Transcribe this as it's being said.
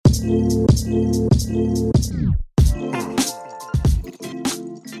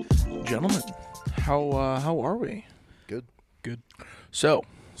Gentlemen, how are we? Good. Good. So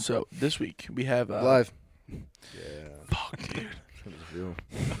this week we have Live. Yeah. Fuck, dude. That was real.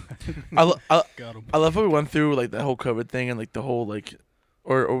 Got him. I love how we went through like that whole COVID thing and like the whole like,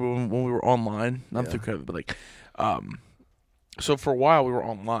 or when we were online, not Yeah. through COVID, but like, so for a while we were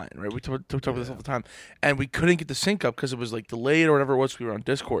online, right? We talked about this all the time, and we couldn't get the sync up because it was like delayed or whatever it was. We were on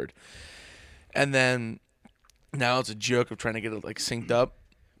Discord, and then now it's a joke of trying to get it like synced up.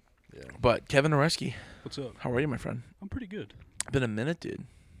 Yeah. But Kevin Narewski, What's up? how are you, my friend? I'm pretty good. Been a minute, dude.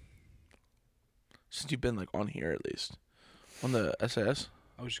 Since you've been like on here at least. On the SAS?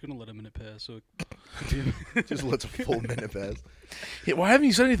 I was just gonna let a minute pass. So Just lets a full minute pass. Yeah, why haven't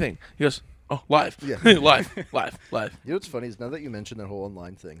you said anything? He goes, oh, live. Yeah. live. You know what's funny is now that you mentioned that whole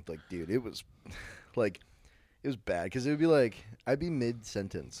online thing, like, dude, it was like, it was bad because it would be like, I'd be mid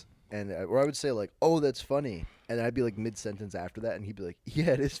sentence, or I would say like, oh, that's funny, and I'd be like mid sentence after that, and he'd be like,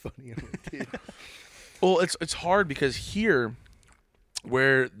 yeah, it is funny. I'm like, dude. Well, it's hard because here,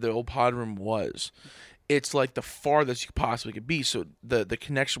 where the old pod room was, it's like the farthest you possibly could be. So the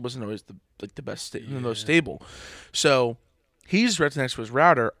connection wasn't always the best, the most stable. So he's right next to his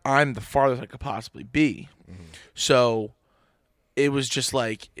router. I'm the farthest I could possibly be. Mm-hmm. So it was just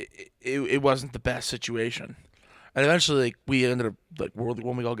like it wasn't the best situation. And eventually, like, we ended up like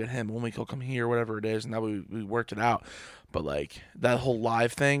when we all get him, when we all come here, whatever it is, and that we worked it out. But like that whole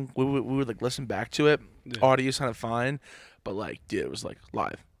live thing, we would like listen back to it. Yeah. Audio sounded fine, but like, dude, it was like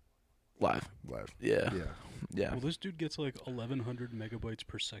live. Yeah. Well, this dude gets like 1,100 megabytes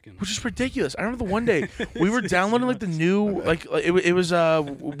per second, Which is ridiculous. I remember the one day we were downloading like the new it was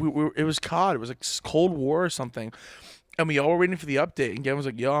it was COD. It was like Cold War or something, and we all were waiting for the update. And Gavin was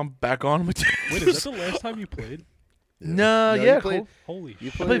like, "Yo, I'm back on." Wait, is that the last time you played? No, you yeah, played- Holy You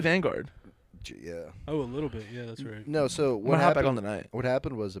shit. I played Vanguard. Yeah. Oh, a little bit. Yeah, that's right. No, so I'm what gonna hop back on happened? tonight. What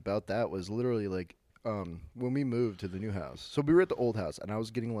happened was about that was literally like, when we moved to the new house. So we were at the old house, and I was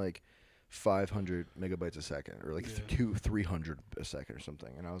getting like 500 megabytes a second, or like Yeah. 300 a second or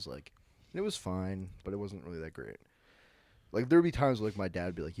something, and I was like, it was fine, but it wasn't really that great. Like there'd be times like my dad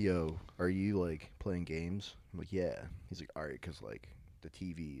would be like, "Yo, are you like playing games?" I'm like, "Yeah." He's like, "All right," because like the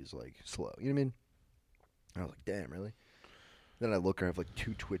TV is like slow. You know what I mean? And I was like, "Damn, really?" Then I look and I have like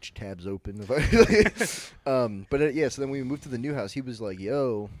 2 Twitch tabs open. Yeah. So then when we moved to the new house, he was like,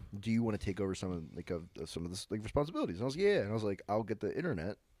 "Yo, do you want to take over some of some of this like responsibilities?" And I was like, "Yeah." And I was like, "I'll get the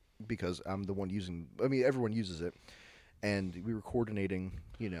internet because I'm the one using. I mean, everyone uses it, and we were coordinating.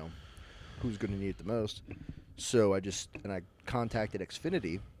 You know, who's going to need it the most." So I contacted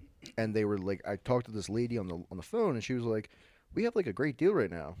Xfinity, and they were like, I talked to this lady on the phone, and she was like, "We have like a great deal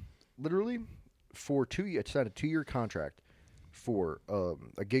right now, literally for 2 years. I signed a 2-year contract." For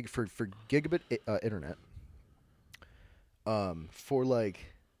a gig for gigabit internet, for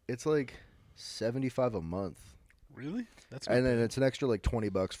like it's like $75 a month, Really? That's and then it's an extra like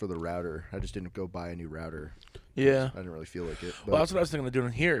 $20 for the router. I just didn't go buy a new router. Yeah. I didn't really feel like it. But Well, that's what I was thinking of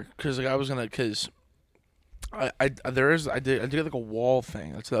doing here, because like I was gonna, because I did like a wall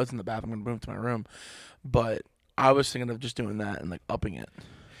thing. That's in the bathroom. I'm gonna move to my room, but I was thinking of just doing that and like upping it.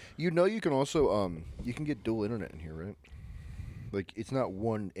 you know, you can also you can get dual internet in here, right? Like it's not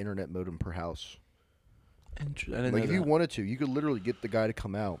one internet modem per house. I didn't Like know if you that. wanted to, you could literally get the guy to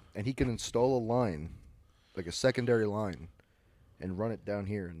come out, and he can install a line, like a secondary line, and run it down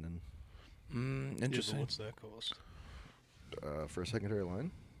here, and then Yeah, but Interesting. what's that cost? for a secondary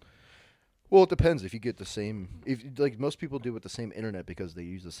line. Well, it depends. If you get the same, if like most people do with the same internet because they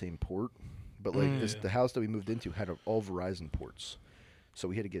use the same port, but like Yeah. the house that we moved into had all Verizon ports, so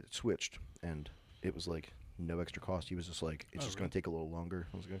we had to get it switched, and it was like no extra cost. He was just like, it's just really? going to take a little longer.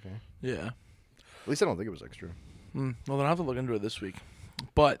 I was like, okay. Yeah. At least I don't think it was extra. Well, then I'll have to look into it this week.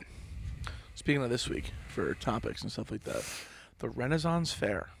 But speaking of this week for topics and stuff like that, the Renaissance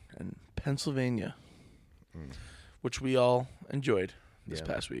Fair in Pennsylvania, which we all enjoyed this Yeah.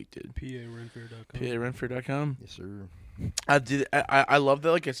 past week, dude. PARenfair.com. PARenfair.com. Yes, sir. I love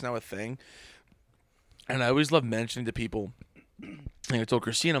that, like, it's now a thing. And I always love mentioning to people, and I told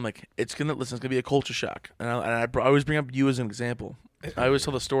Christine, I'm like, it's gonna be a culture shock. And I always bring up you as an example. I always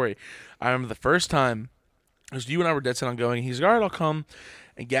tell the story. I remember the first time, because you and I were dead set on going. He's like, all right, I'll come.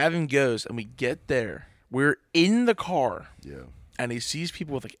 And Gavin goes, and we get there. We're in the car, Yeah. and he sees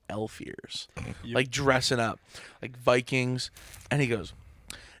people with like elf ears, Yep. like dressing up, like Vikings. And he goes,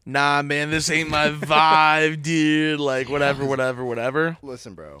 nah, man, this ain't my vibe, dude. Like, whatever.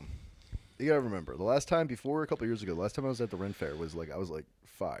 Listen, bro. You gotta remember, the last time before a couple years ago, the last time I was at the Ren Fair was like I was like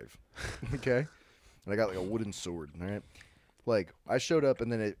 5, okay, and I got like a wooden sword. All right, Like I showed up,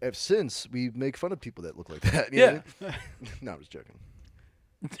 and then since we make fun of people that look like that. You know what I mean? No, I'm just joking.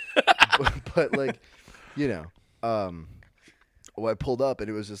 but like, you know, well, I pulled up, and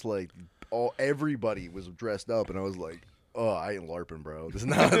it was just like everybody was dressed up, and I was like, oh, I ain't LARPing, bro. This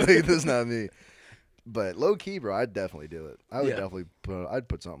is not me. But low key, bro, I'd definitely do it. I would definitely I'd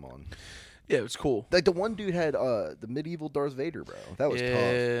put something on. Yeah, it was cool. Like the one dude had the medieval Darth Vader, bro. That was tough.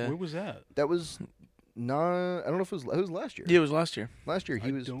 Where was that? That was not. I don't know if it was last year. Yeah, it was last year. Last year I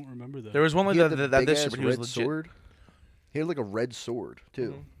don't remember that. There was one like he had that this year, big-ass but he was red legit. sword. He had like a red sword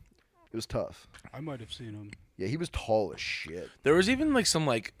too. Mhm. It was tough. I might have seen him. Yeah, he was tall as shit. There was even like some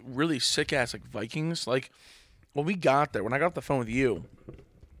like really sick ass like Vikings. Like when we got there, when I got off the phone with you,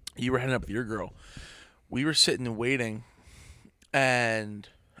 you were heading up with your girl. We were sitting and waiting, and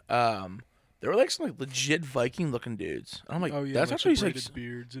there were like some like legit Viking looking dudes. And I'm like, Oh yeah, that's like actually the like braided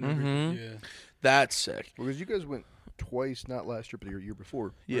beards and everything. Yeah. that's sick. Because you guys went twice, not last year, but the year before.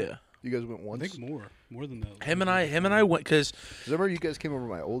 Right? Yeah. You guys went I once. think more than that. Him and I went because 'Cause I remember you guys came over to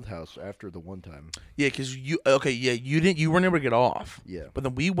my old house after the one time. you weren't able to get off. Yeah. But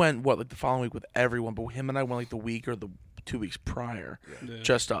then we went like the following week with everyone. But him and I went like the week or the 2 weeks prior, Yeah.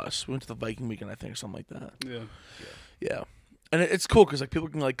 just us. We went to the Viking weekend, I think, or something like that. Yeah. Yeah, and it's cool because like people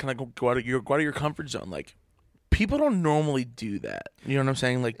can like kind of go out of your comfort zone. Like people don't normally do that. You know what I'm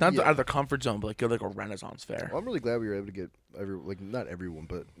saying? Like not Yeah. out of their comfort zone, but like go to like a Renaissance fair. Well, I'm really glad we were able to get not everyone,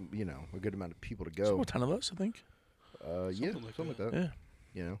 but you know, a good amount of people to There's go. about 10 of us, I think. Something like that. Yeah.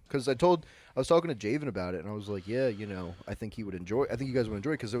 You know, because I was talking to Javen about it, and I was like, yeah, you know, I think you guys would enjoy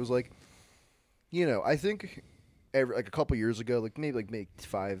it because it was like, you know, I think like a couple years ago, like maybe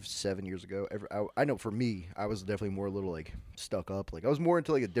 5-7 years ago, I know for me, I was definitely more a little like stuck up. Like I was more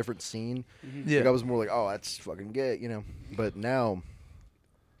into like a different scene. Yeah. Like I was more like, oh, that's fucking gay, you know. But now,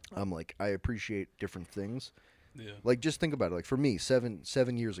 I'm like, I appreciate different things. Yeah. Like just think about it. Like for me, 7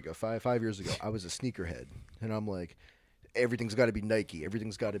 years ago, 5 years ago, I was a sneakerhead, and I'm like, everything's got to be Nike,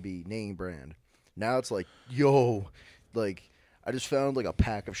 everything's got to be name brand. Now it's like, yo, like I just found like a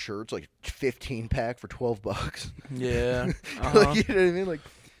pack of shirts, like 15 pack for $12. Yeah. Like, you know what I mean? Like,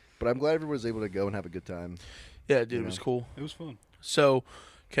 but I'm glad everyone was able to go and have a good time. Yeah, dude, You it was know. cool. It was fun. So,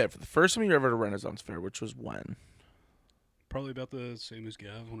 okay, for the first time you ever at a Renaissance fair, which was when? Probably about the same as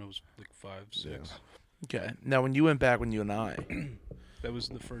Gav when I was like 5, 6. Yeah. Okay. Now, when you went back, when you and I, That was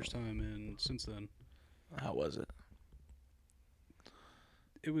the first time, and since then, how was it?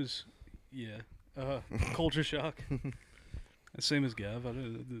 it was, culture shock. Same as Gav.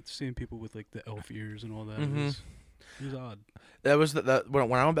 Seeing people with like the elf ears and all that. Mhm. It was odd. That was that when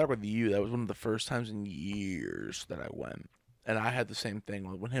I went back with you. That was one of the first times in years that I went, and I had the same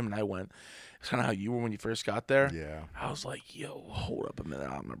thing when him and I went. It's kind of how you were when you first got there. Yeah. I was like, "Yo, hold up a minute!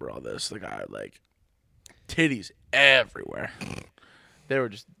 I don't remember all this." The guy like titties everywhere. They were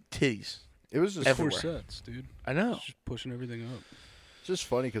just titties. It was just Everywhere. Corsets, dude. I know. Just pushing everything up. It's just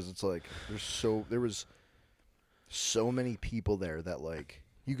funny because it's like there was so many people there that like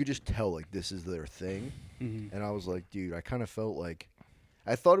you could just tell like this is their thing, Mm-hmm. and I was like, dude, I kind of felt like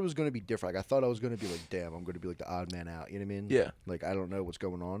I thought it was going to be different. Like I thought I was going to be like, damn, I'm going to be like the odd man out. You know what I mean? Yeah. Like I don't know what's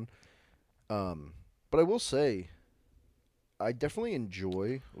going on. But I will say, I definitely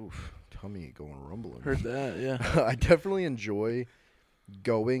enjoy. Oof, tummy going rumbling. Heard that. Yeah. I definitely enjoy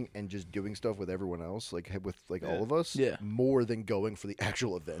going and just doing stuff with everyone else, like with like all of us, Yeah. more than going for the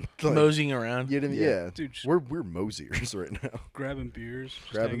actual event. Like, Moseying around. you know what I mean? Yeah, Dude, just we're mosiers right now. grabbing beers,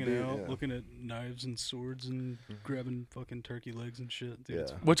 just Grabbing hanging beer, out, yeah. looking at knives and swords, and grabbing fucking turkey legs and shit. Dude,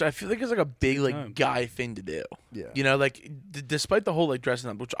 it's Yeah. Which I feel like is like a big Good like time. guy thing to do. Yeah. You know, like despite the whole like dressing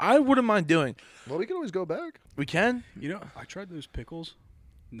up, which I wouldn't mind doing. Well, we can always go back. We can. You know, I tried those pickles.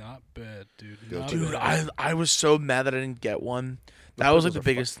 Not bad, dude. Dude, Not Dude, bad. I was so mad that I didn't get one. Those That was like pickles the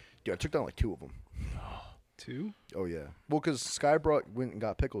are biggest. Dude, I took down like 2 of them. 2? Oh yeah. Well, because went and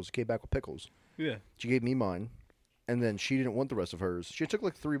got pickles. Came back with pickles. Yeah. She gave me mine, and then she didn't want the rest of hers. She took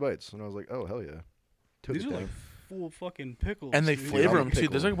like 3 bites, and I was like, oh hell yeah. Took These it are down. like full fucking pickles. And they dude. flavor Yeah, them too.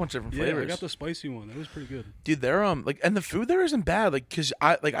 pickle. There's like a bunch of different Yeah, flavors. I got the spicy one. That was pretty good. Dude, they're like, and the food there isn't bad. Like, cause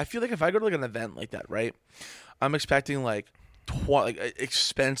I feel like if I go to like an event like that, right, I'm expecting like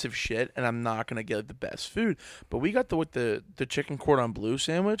expensive shit, and I'm not gonna get like, the best food. But we got the chicken cordon bleu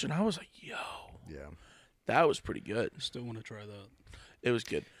sandwich, and I was like, yo, Yeah. that was pretty good. Still want to try that. It was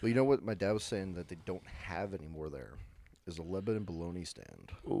good. Well, you know what my dad was saying that they don't have anymore there is a Lebanon bologna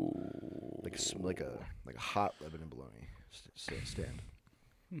stand, Ooh, like a hot Lebanon bologna stand.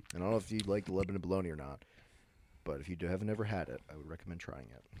 And I don't know if you like the Lebanon bologna or not, but if you haven't ever had it, I would recommend trying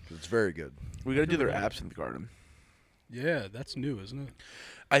it 'cause it's very good. we gotta do their absinthe garden. Yeah, that's new, isn't it?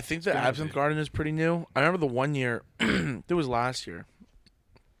 I think the gotta Absinthe be. Garden is pretty new. I remember the one year, it was last year,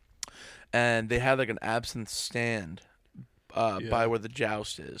 and they had like an absinthe stand Yeah. by where the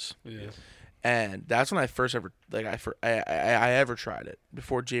Joust is. Yeah. And that's when I first ever I ever tried it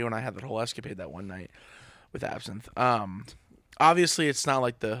before Gio and I had that whole escapade that one night with absinthe. Obviously it's not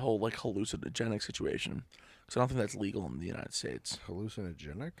like the whole like hallucinogenic situation because I don't think that's legal in the United States.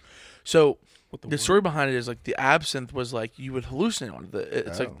 Hallucinogenic? So What the the word? story behind it is like the absinthe was like you would hallucinate on it.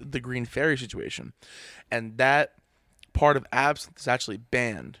 It's Oh. like the green fairy situation, and that part of absinthe is actually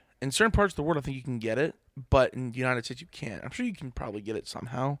banned in certain parts of the world. I think you can get it, but in the United States you can't. I'm sure you can probably get it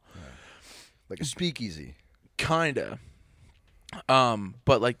somehow. Like a speakeasy. Kinda.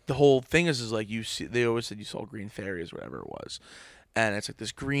 But like the whole thing is like you see, they always said you saw green fairies, whatever it was, and it's like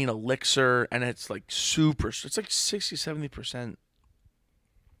this green elixir, and it's like super. It's like 60-70%,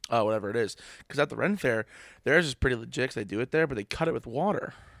 whatever it is. Because at the Ren Fair, theirs is pretty legit. 'Cause they do it there, but they cut it with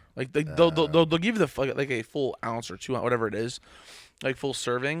water. Like they'll give you like a full ounce or 2 ounce, whatever it is, like full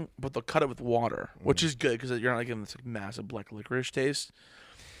serving, but they'll cut it with water, which is good because you're not getting this like massive black licorice taste.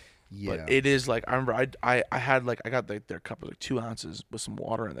 Yeah. But it is like I remember I had like I got like their cup of like 2 ounces with some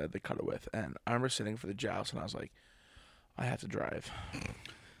water in there they cut it with, and I remember sitting for the joust and I was like, I have to drive.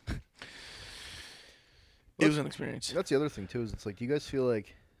 It was an experience. That's the other thing too. Is it's like, do you guys feel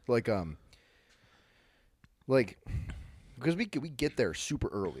like because we get there super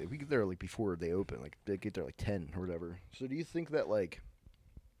early. We get there like before they open. Like they get there like 10 or whatever. So do you think that like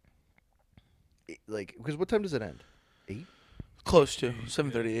because what time does it end? 8. Close to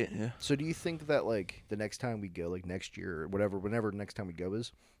 7:38. Yeah. So do you think that like the next time we go, like next year or whatever, whenever next time we go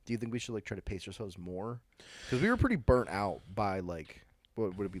is, do you think we should like try to pace ourselves more? Because we were pretty burnt out by like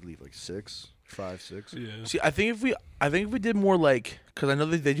what did we leave, like 5, 6? Yeah. See, I think if we did more like, because I know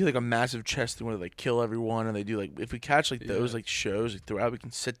they do like a massive chess thing where they like kill everyone, and they do like if we catch like those Yeah. like shows like, throughout, we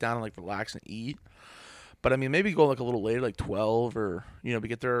can sit down and like relax and eat. But I mean, maybe go like a little later, like 12, or we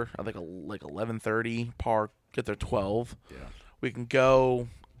get there at like 11:30. Park, get there 12. Yeah. We can go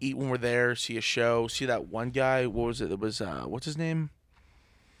eat when we're there, see a show, see that one guy. What was it? It was what's his name?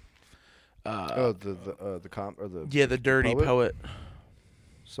 The dirty poet? poet.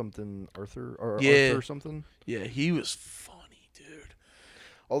 Something Arthur or Yeah. Arthur something. Yeah, he was funny, dude.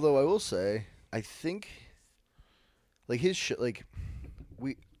 Although I will say, I think like his like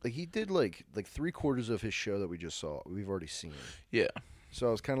he did like 3/4 of his show that we just saw. We've already seen. Yeah. So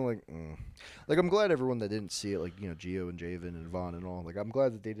I was kind of like I'm glad everyone that didn't see it, like Gio and Javen and Vaughn and all. Like I'm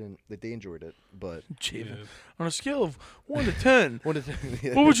glad that they enjoyed it. But Javen, Yeah. on a scale of 1 to 10, what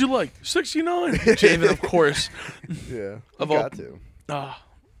what would you like? 69. Javen, of course. Yeah, Of we all- got to.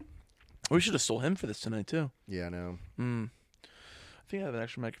 We should have stole him for this tonight too. Yeah, I know. I think I have an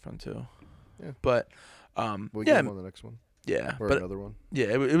extra microphone too. Yeah. But We'll yeah, get him on the next one yeah, or but another one. yeah,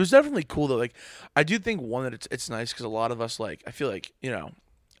 it was definitely cool though. Like, I do think one that it's nice because a lot of us like I feel like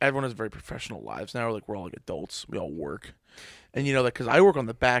everyone has very professional lives now. Like we're all like adults, we all work, and like because I work on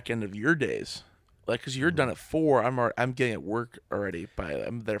the back end of your days, like because you're done at 4, I'm getting at work already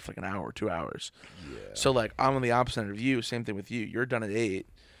I'm there for like an hour, 2 hours. Yeah. So like I'm on the opposite end of you. Same thing with you. You're done at 8.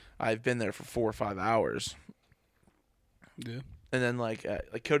 I've been there for 4 or 5 hours, Yeah. and then like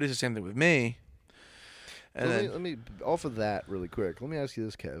Cody's the same thing with me. And Let me off of that really quick. Let me ask you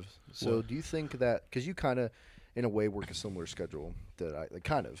this, Kev. So What? do you think that because you kind of in a way work a similar schedule that I like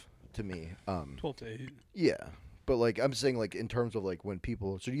kind of to me 12 to 8. yeah, but like I'm saying like in terms of like when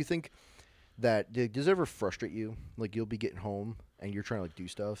people, so do you think that does it ever frustrate you, like you'll be getting home and you're trying to like do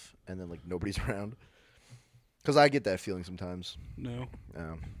stuff and then like nobody's around? Because I get that feeling sometimes. No,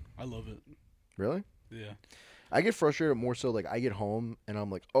 I love it. Really? Yeah. I get frustrated more so like I get home and I'm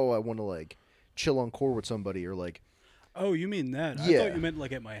like, oh, I want to like chill on court with somebody or like Oh, you mean that? I Yeah. thought you meant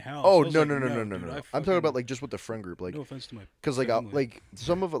like at my house. oh I was no like, no no no dude, no no I I'm talking about fucking- like just with the friend group, like No offense to my. because like family. like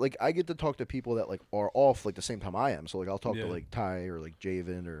some of it, like I get to talk to people that like are off like the same time I am. So like I'll talk Yeah. to like Ty or like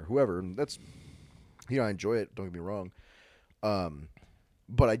Javen or whoever, and that's I enjoy it. Don't get me wrong.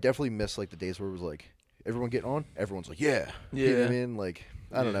 But I definitely miss like the days where it was like everyone getting on, everyone's like you know what Yeah. I mean? Like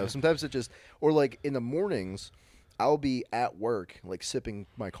I don't know. Yeah. Sometimes it just or like in the mornings, I'll be at work like sipping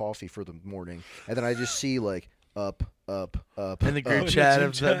my coffee for the morning, and then I just see like up. in the group in the chat group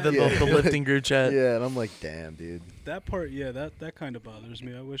of chat. the Yeah. lifting group chat. Yeah, and I'm like, damn, dude. That part, yeah, that kind of bothers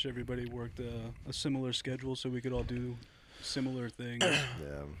me. I wish everybody worked a similar schedule so we could all do similar things.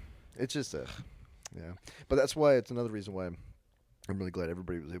 Yeah, it's just yeah. But that's why it's another reason why I'm really glad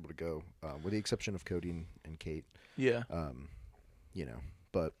everybody was able to go, with the exception of Cody and Kate. Yeah.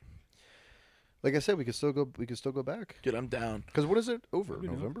 But like I said, we could still go. We could still go back. Dude, I'm down. Because what is it over Let me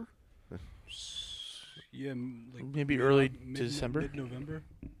know. November? Yeah, like maybe early December mid-November.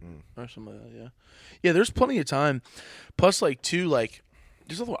 or something like that. Yeah, yeah. There's plenty of time. Plus, like too, like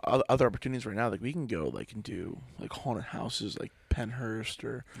there's other opportunities right now. Like we can go like and do like haunted houses, like Penhurst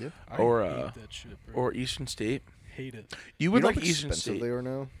or Yep. I Or, hate that shit, bro. or Eastern State. Hate it. You would know like how Eastern expensive State. they are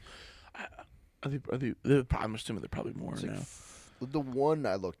now? I'm assuming they're probably more It's like now. the one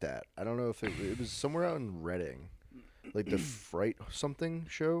I looked at, I don't know if it was somewhere out in Reading, like the Fright something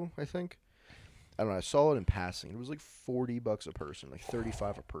show, I think. I don't know. I saw it in passing. It was like $40 a person, like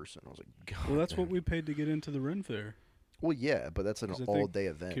 35 a person. I was like, God. Well, that's damn. what we paid to get into the Ren Fair. Well, yeah, but that's an 'Cause I think all-day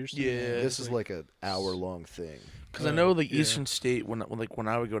event. Kirsten Yeah. This is like an hour-long thing. Because I know like yeah. Eastern State when I would go when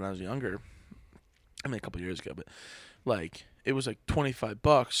I was younger. I mean, a couple years ago, but like it was like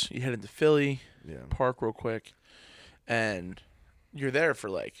 $25. You head into Philly, Yeah. park real quick, and you're there for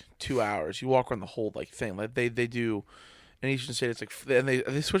like 2 hours. You walk around the whole like thing. Like they do in Eastern State, it's like and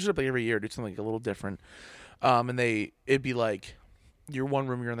they switch it up like every year, do something like a little different. And it'd be like your one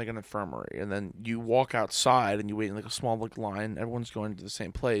room, you're in like an infirmary, and then you walk outside and you wait in like a small like line. Everyone's going to the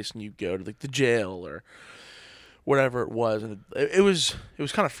same place, and you go to like the jail or whatever it was, and it was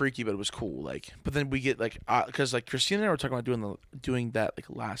kind of freaky, but it was cool. Like, but then we get like because like Christina and I were talking about doing that like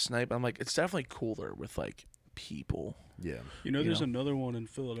last night. But I'm like, it's definitely cooler with like people. Yeah. You know, You there's know? another one in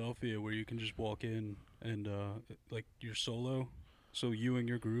Philadelphia where you can just walk in and like you're solo, so you and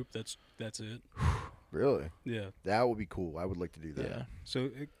your group. That's it. Really? Yeah. That would be cool. I would like to do that. Yeah, So,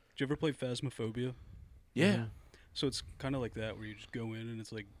 did you ever play Phasmophobia? yeah, So it's kind of like that where you just go in and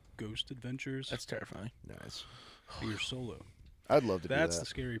it's like ghost adventures. that's terrifying. Nice. but you're solo. I'd love to That's do the that.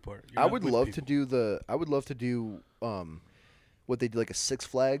 scary part. You're I not would with love people. to do what they do like a Six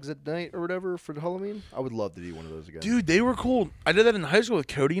Flags at night or whatever for Halloween. I would love to do one of those again. Dude, they were cool. I did that in high school with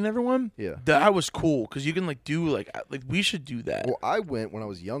Cody and everyone. Yeah. That was cool because you can like do like we should do that. Well, I went when I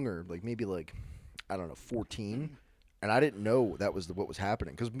was younger, like maybe like I don't know, 14, and I didn't know that was what was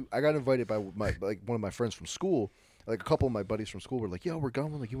happening because I got invited by one of my friends from school. Like a couple of my buddies from school were like, "Yo, we're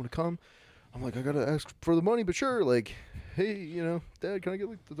going. Like, you want to come?" I'm like, "I gotta ask for the money, but sure." Like, hey, Dad, can I get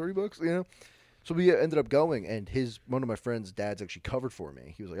like the $30? So we ended up going, and one of my friends' dads actually covered for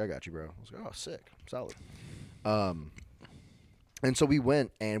me. He was like, "I got you, bro." I was like, "Oh, sick, solid." And so we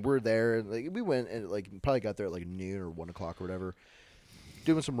went, and we're there. And, like, we went and like probably got there at like noon or 1 o'clock or whatever,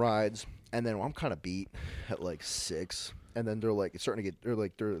 doing some rides. And then I'm kind of beat at like 6, and then they're like it's starting to get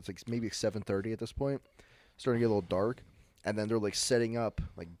it's like maybe 7:30 at this point, starting to get a little dark, and then they're like setting up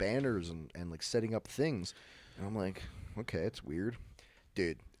like banners and like setting up things, and I'm like, okay, it's weird,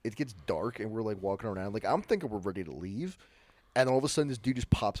 dude. It gets dark and we're like walking around, like I'm thinking we're ready to leave, and all of a sudden this dude just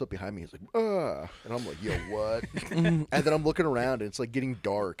pops up behind me. He's like, and I'm like, yo, what? And then I'm looking around and it's like getting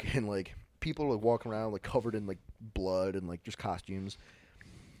dark, and like people are like walking around like covered in like blood and like just costumes.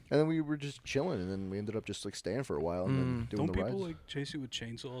 And then we were just chilling, and then we ended up just like staying for a while and then doing Don't the people rides. like chase you with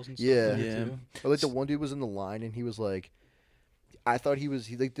chainsaws and stuff? Yeah. like that, Yeah. too? Or, like the one dude was in the line, and he was like, I thought he was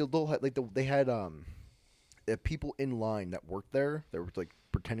they had people in line that worked there that were like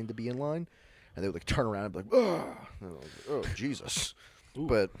pretending to be in line, and they would like turn around and be like, oh, and I was like, oh Jesus. Ooh.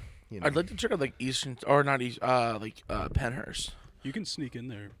 But I'd like to check out like Eastern or not East, Penhurst. You can sneak in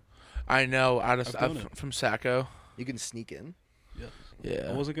there. I know I've done it. from Sacco. you can sneak in. Yeah. Yeah.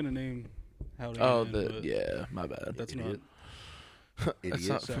 I wasn't gonna name how to. Oh, get in, but yeah, my bad. That's Idiot. not That's Idiot.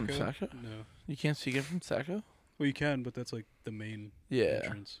 not from Sacco? Sacco. No. You can't see it from Sacco. Well, you can, but that's like the main Yeah.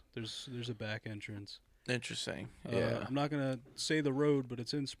 entrance. There's a back entrance. Interesting. Yeah. I'm not gonna say the road, but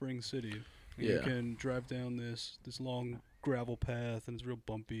it's in Spring City. And You Yeah. can drive down this long gravel path, and it's real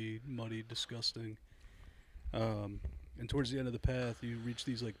bumpy, muddy, disgusting. And towards the end of the path, you reach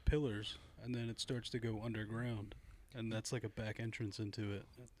these like pillars, and then it starts to go underground, and that's like a back entrance into it.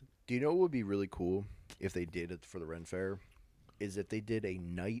 Do you know what would be really cool if they did it for the Ren Fair? Is if they did a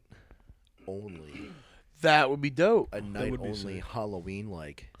night only, That would be dope. a night would be only sick. Halloween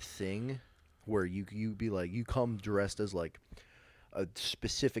like thing, where you be like you come dressed as like a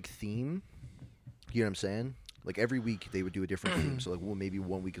specific theme. You know what I'm saying? Like every week they would do a different theme. So like maybe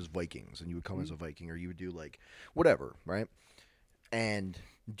 1 week is Vikings, and you would come as a Viking, or you would do like whatever, right? And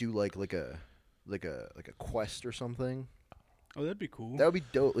do like a quest or something. Oh, that'd be cool. That would be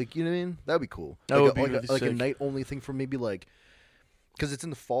dope. Like, you know what I mean? That would be cool. That like would a, be like, really a, like a sick. night only thing for maybe like, because it's in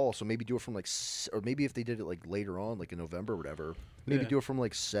the fall, so maybe do it from like, or maybe if they did it like later on, like in November or whatever, maybe Yeah. do it from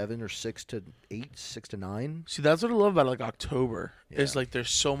like 7 or 6 to 8, 6 to 9. See, that's what I love about like October. Is Yeah. like there's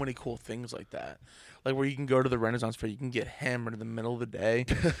so many cool things like that. Like where you can go to the Renaissance Fair, you can get hammered in the middle of the day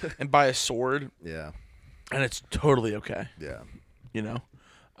and buy a sword, Yeah, and it's totally okay. yeah. You know,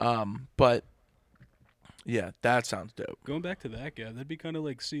 but Yeah, that sounds dope. Going back to that guy, that'd be kind of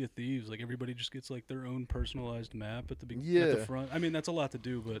like Sea of Thieves. Like everybody just gets like their own personalized map at the at Yeah. the front. I mean, that's a lot to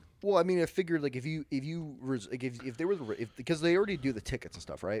do, but Well, I mean, I figured like if there was because they already do the tickets and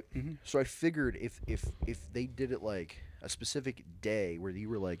stuff, right? Mhm. So I figured if they did it like a specific day where you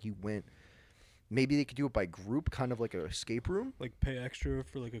were like you went, maybe they could do it by group, kind of like an escape room. like pay extra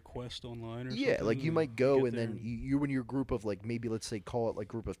for like a quest online or Yeah, something. like you and might go get and there then you and your group of like maybe let's say call it like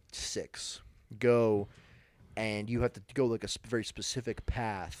group of 6 go, and you have to go like a very specific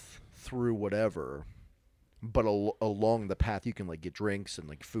path through whatever, but along the path you can like get drinks and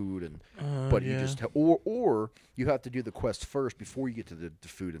like food and but you just or you have to do the quest first before you get to the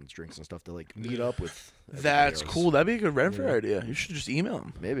food and drinks and stuff to like meet up with. That's else. cool. That'd be a good Renfair idea. You should just email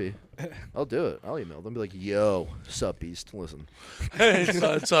him. Maybe I'll do it. I'll email them. Be like, "Yo, sup, Beast? Listen, Hey,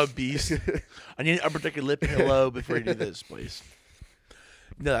 it's a beast. I need an upper decker lip pillow before you do this, please.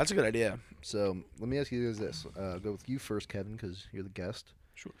 No, that's a good idea. So let me ask you guys this. Go with you first, Kevin, because you're the guest.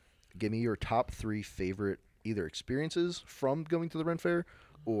 Sure. Give me your top 3 favorite either experiences from going to the Ren Fair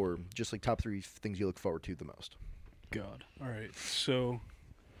or just like top 3 things you look forward to the most. God. All right. So,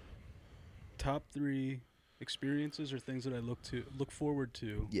 top 3 experiences or things that I look forward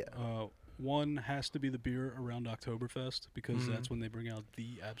to. Yeah. One has to be the beer around Oktoberfest because that's when they bring out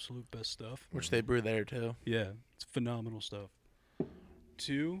the absolute best stuff. Which they brew there too. Yeah, it's phenomenal stuff.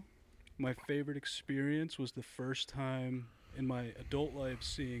 2, my favorite experience was the first time in my adult life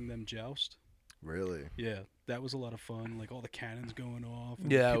seeing them joust. Really? Yeah, that was a lot of fun. Like all the cannons going off.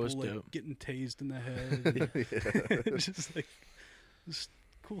 And Yeah, it people, was like, dope. getting tased in the head. And just like just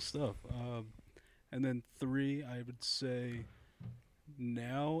cool stuff. And then 3, I would say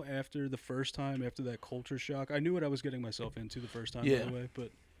now after the first time, after that culture shock, I knew what I was getting myself into the first time, by Yeah. the way,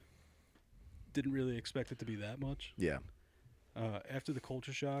 but didn't really expect it to be that much. Yeah. After the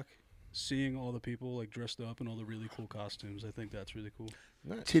culture shock, seeing all the people like dressed up in all the really cool costumes, I think that's really cool.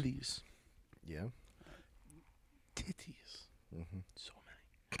 Nice. Titties. Yeah. Titties. Mm-hmm. So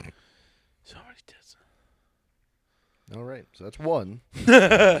many. So many tits. All right. So that's 1.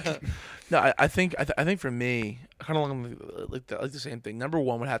 No, I think for me, kind of along like the same thing. Number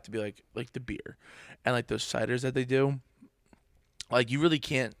 1 would have to be like the beer, and like those ciders that they do. Like you really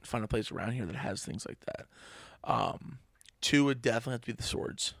can't find a place around here that has things like that. 2 would definitely have to be the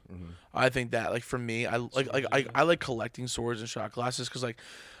swords. Mm-hmm. I think that like for me, I like collecting swords and shot glasses because like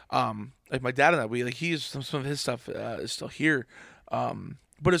my dad and I he's some of his stuff is still here.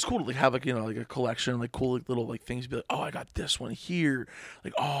 But it's cool to like have like like a collection like cool like, little like things. Be like, oh, I got this one here.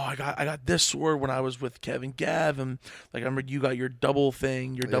 Like, oh, I got this sword when I was with Kevin Gav, and like I remember you got your double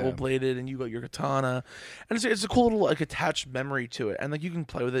thing, your double bladed, and you got your katana, and it's a cool little like attached memory to it, and like you can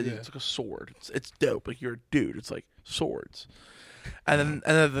play with it. Yeah. It's like a sword. It's dope. Like you're a dude. It's like swords, and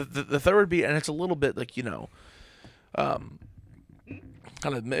then the third would be, and it's a little bit like kind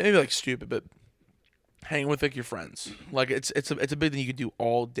of maybe like stupid, but hanging with like your friends. Like it's a big thing you can do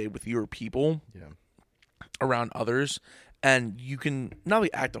all day with your people. Yeah. Around others, and you can not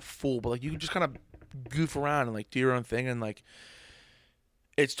only act a fool, but like you can just kind of goof around and like do your own thing, and like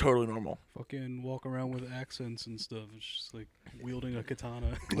it's totally normal. Fucking walk around with accents and stuff. It's just like wielding a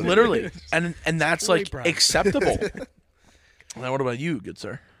katana. Literally. and that's Way like proud. acceptable. Now what about you, good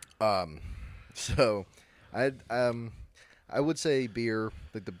sir? So I would say beer,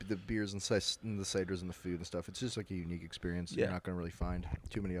 like the beers and the ciders and the food and stuff. It's just like a unique experience. Yeah. You're not going to really find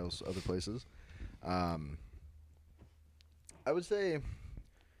too many other places. I would say,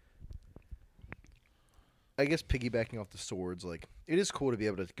 I guess piggybacking off the swords, like it is cool to be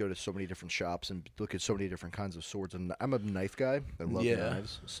able to go to so many different shops and look at so many different kinds of swords. And I'm a knife guy. I love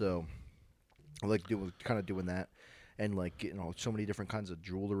knives, so I like doing that, and like getting so many different kinds of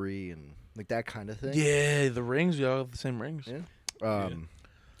jewelry and like that kind of thing. Yeah, the rings, we all have the same rings. Yeah.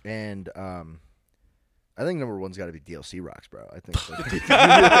 And I think number 1's got to be DLC rocks, bro. I think.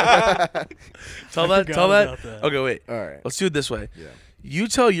 Tell I that. forgot about that. Okay, wait. All right. Let's do it this way. Yeah. You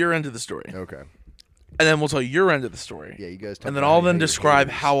tell your end of the story, Okay. and then we'll tell your end of the story. Yeah, you guys. Talk And then about I'll how then you describe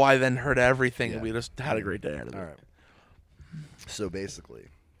hate how I then heard everything, and Yeah. we just had a great day out of it. All right. So basically,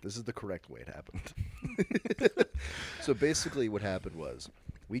 this is the correct way it happened. So basically, what happened was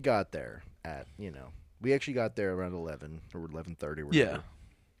we got there at we actually got there around 11 or 11:30. Yeah.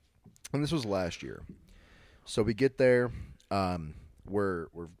 And this was last year. So we get there, we're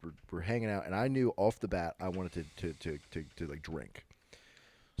hanging out, and I knew off the bat I wanted to like drink.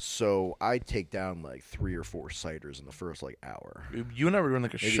 So I take down like 3 or 4 ciders in the first like hour. You and I were doing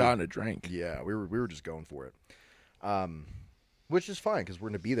like a Maybe. shot and a drink. Yeah, we were just going for it. which is fine because we're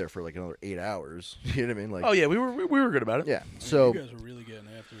gonna be there for like another 8 hours. You know what I mean? Like, Oh yeah, we were good about it. yeah. So you guys were really getting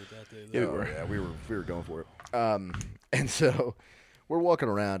after it that day. Yeah, Though. we were going for it. And so we're walking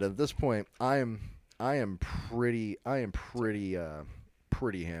around. And at this point, I am pretty hammered,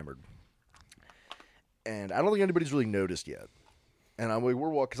 and I don't think anybody's really noticed yet. And I'm like, we're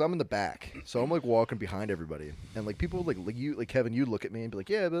walking, because I'm in the back, so I'm like walking behind everybody, and like people like you, like Kevin, you'd look at me and be like,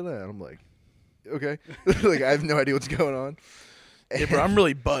 yeah, but and I'm like, okay, like I have no idea what's going on. Yeah, bro, I'm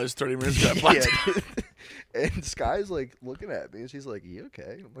really buzzed. 30 minutes ago. Yeah. And Sky's like looking at me, and she's like, "You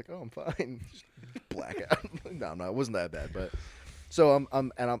okay?" I'm like, "Oh, I'm fine." Blackout. No, it wasn't that bad, but so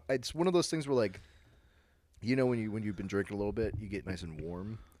I'm. It's one of those things where like, you know, when you've been drinking a little bit, you get nice and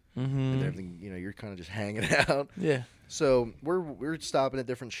warm, and everything. You know, you're kind of just hanging out. Yeah. So we're stopping at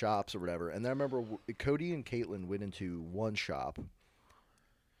different shops or whatever, and I remember Cody and Caitlin went into one shop.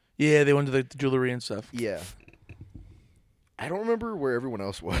 Yeah, they went to the jewelry and stuff. Yeah. I don't remember where everyone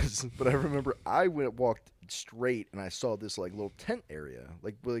else was, but I remember I walked straight and I saw this like little tent area,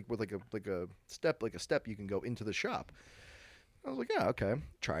 like with a step you can go into the shop. I was like, yeah, okay,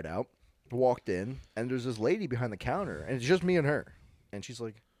 try it out. Walked in, and there's this lady behind the counter, and it's just me and her, and she's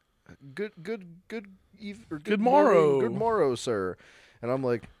like, good morrow, sir. And I'm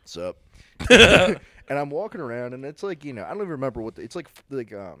like, sup? And I'm walking around, and it's like, you know, I don't even remember it's like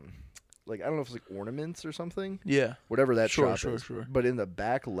I don't know if it's like ornaments or something. Yeah. Whatever that shop is. Sure. But in the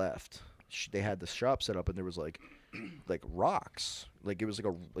back left, they had the shop set up, and there was like rocks. Like it was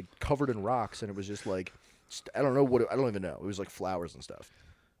like covered in rocks, and it was just like I don't even know. It was like flowers and stuff.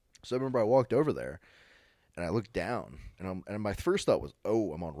 So I remember I walked over there, and I looked down, and my first thought was,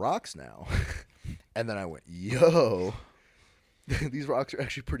 oh, I'm on rocks now. And then I went, yo, these rocks are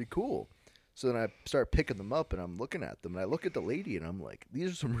actually pretty cool. So then I start picking them up, and I'm looking at them, and I look at the lady, and I'm like,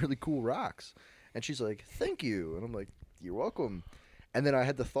 these are some really cool rocks. And she's like, thank you. And I'm like, you're welcome. And then I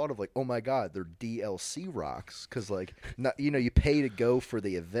had the thought of like, oh my God, they're DLC rocks. Because like, not, you know, you pay to go for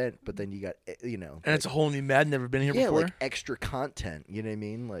the event, but then you got, you know. And it's a whole new Mad, never been here before. Yeah, like extra content, you know what I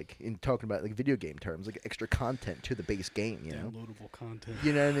mean? Like in talking about like video game terms, like extra content to the base game, you know? Downloadable content.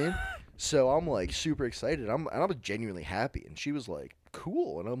 You know what I mean? So I'm like super excited. I was genuinely happy. And she was like,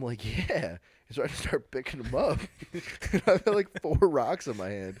 cool. And I'm like, yeah. And so I just start picking them up. And I had like 4 rocks in my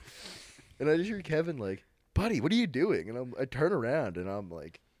hand. And I just hear Kevin like, buddy, what are you doing? And I turn around and I'm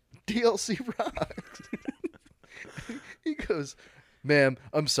like, DLC rocks. He goes, ma'am,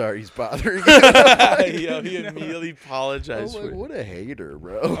 I'm sorry he's bothering you. Yo, he immediately apologized. I'm like, for what a hater,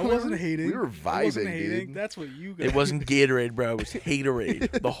 bro. I wasn't hating. We were vibing, I wasn't hating. dude. That's what you guys. It wasn't Gatorade, bro. It was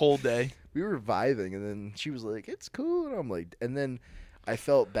Haterade the whole day. We were vibing, and then she was like, it's cool. And I'm like, and then I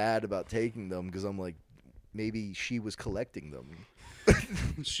felt bad about taking them because I'm like, maybe she was collecting them.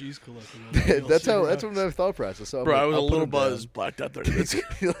 She's collecting them. That's what my thought process. So Bro, like, I was I'll a put little 'em buzzed, blacked out 30 minutes.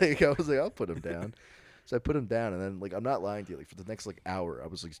 like I was like, I'll put him down. So I put him down, and then like I'm not lying to you. Like for the next like hour, I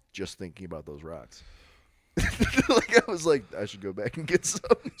was like just thinking about those rocks. Like I was like, I should go back and get some.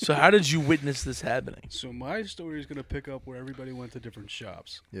 So how did you witness this happening? So my story is gonna pick up where everybody went to different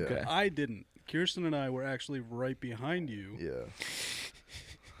shops. Yeah. Okay. I didn't. Kirsten and I were actually right behind you. Yeah.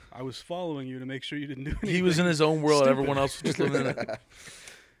 I was following you to make sure you didn't do anything. He was in his own world. stupid. Everyone else was just living in it.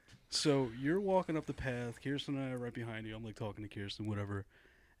 So you're walking up the path. Kirsten and I are right behind you. I'm like talking to Kirsten, whatever.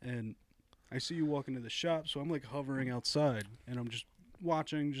 And I see you walk into the shop. So I'm like hovering outside. And I'm just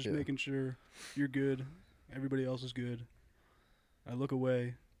watching, just making sure you're good. Everybody else is good. I look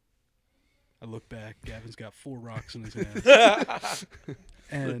away. I look back. Gavin's got 4 rocks in his hand.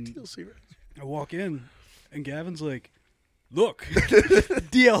 And I walk in. And Gavin's like, look,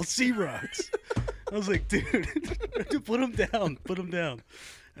 DLC rocks. I was like, dude, put him down. Put him down.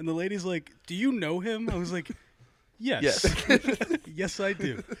 And the lady's like, do you know him? I was like, yes. Yes, I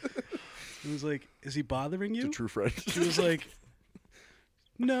do. I was like, is he bothering you? It's a true friend. She was like,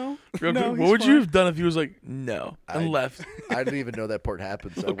 no. Real No, quick, he's what would fine. you have done if he was like, no, and left? I didn't even know that part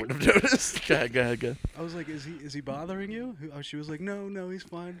happened, so I wouldn't have noticed. Go ahead. I was like, is he bothering you? She was like, no, he's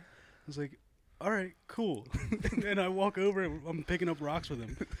fine. I was like, all right, cool. And I walk over and I'm picking up rocks with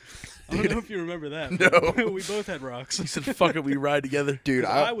him. I don't know if you remember that. No. We both had rocks. He said, fuck it, we ride together. Dude,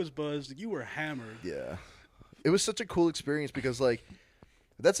 I was buzzed. You were hammered. Yeah. It was such a cool experience because, like,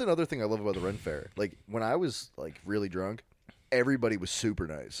 that's another thing I love about the Ren Fair. Like, when I was, like, really drunk, everybody was super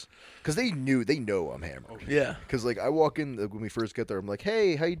nice. Because they know I'm hammered. Yeah. Because, like, I walk in, when we first get there, I'm like,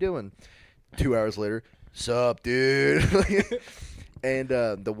 hey, how you doing? 2 hours later, sup, dude? And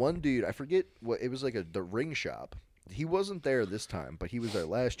the one dude, I forget what, it was like the ring shop. He wasn't there this time, but he was there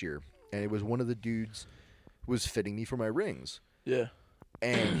last year. And it was one of the dudes who was fitting me for my rings. Yeah.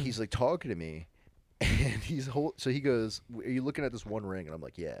 And he's like talking to me. And so he goes, "Are you looking at this one ring?" And I'm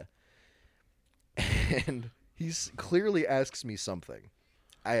like, "Yeah." And he's clearly asks me something.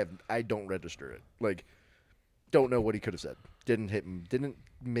 I don't register it. Like, don't know what he could have said. Didn't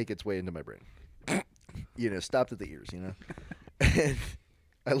make its way into my brain. Stopped at the ears, And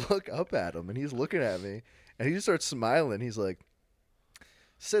I look up at him, and he's looking at me, and he just starts smiling. He's like,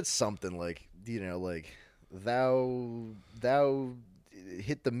 said something like, like, thou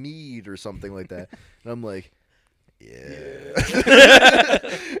hit the mead or something like that. And I'm like, yeah.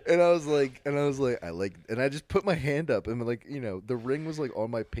 and I was like, and I just put my hand up, and like, the ring was like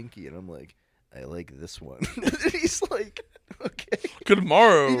on my pinky, and I'm like, I like this one. And he's like, okay. Good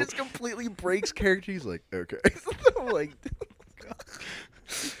tomorrow. He just completely breaks character. He's like, okay. I'm like,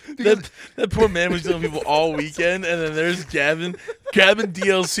 that poor man was telling people all weekend, and then there's Gavin. Gavin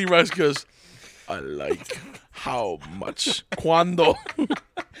DLC Rice goes, I like how much. Cuando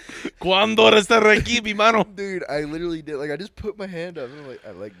estar aquí, mi mano. Dude, I literally did. Like, I just put my hand up, and I'm like,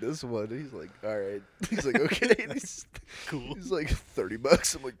 I like this one. And he's like, all right. He's like, okay. And he's Cool. He's like,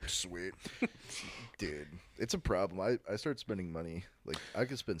 $30. I'm like, sweet. Dude, it's a problem. I start spending money. Like, I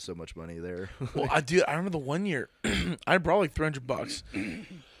could spend so much money there. Well, I remember the one year I brought like $300, and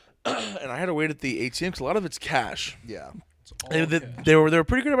I had to wait at the ATM because a lot of it's cash. Yeah. They were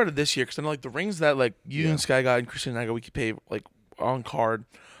pretty good about it this year because I know like the rings that like you and Sky got and Christian and I got, we could pay like on card,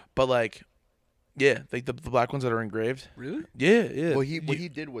 but like like the black ones that are engraved. Really? Yeah. Well, what he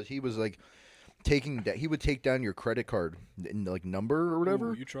did was he was like he would take down your credit card like number or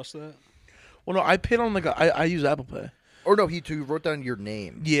whatever. Ooh, you trust that? Well, no, I paid on like I use Apple Pay. Or no, he wrote down your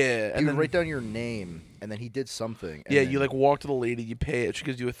name. Yeah, He would write down your name, and then he did something. And yeah, then, you like walk to the lady, you pay it, she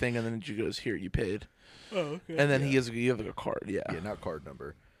gives you a thing, and then she goes, "Here, you paid." Oh, okay. And then you have like a card. Yeah, not card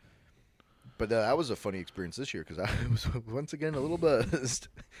number. But that was a funny experience this year because I was once again a little buzzed,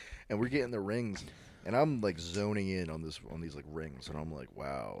 and we're getting the rings, and I'm like zoning in on these like rings, and I'm like,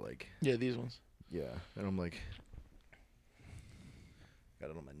 wow, like yeah, these ones. Yeah, and I'm like, got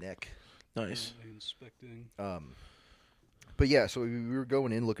it on my neck. Nice. Inspecting. But yeah, so we were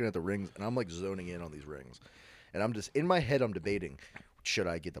going in looking at the rings, and I'm like zoning in on these rings, and I'm just in my head, I'm debating, should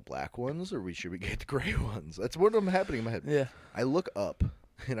I get the black ones or should we get the gray ones? That's what happening in my head. Yeah. I look up,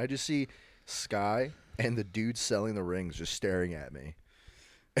 and I just see Sky and the dude selling the rings just staring at me,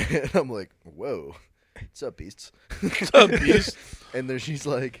 and I'm like, whoa, what's up, beasts? What's up, beast? And then she's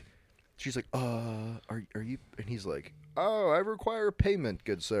like, are you? And he's like, oh, I require payment,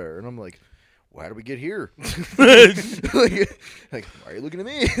 good sir. And I'm like, why did we get here? like, why are you looking at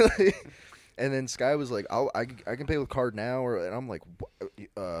me? And then Sky was like, I can pay with card now, and I'm like,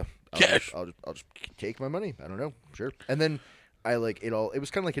 cash. I'll just take my money. I don't know, sure. And then I like it all. It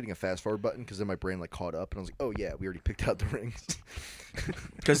was kind of like hitting a fast forward button because then my brain like caught up, and I was like, oh yeah, we already picked out the rings.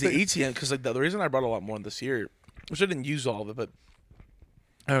 Because the ATM, because like the reason I brought a lot more this year, which I didn't use all of it, but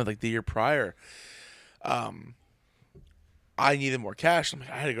I don't know, like the year prior, I needed more cash. I'm like,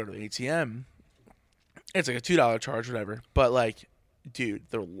 I had to go to the ATM. It's like a $2 charge, whatever. But like, dude,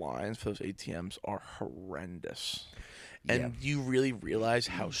 the lines for those ATMs are horrendous, and you really realize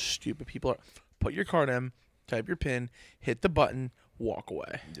how stupid people are. Put your card in, type your PIN, hit the button, walk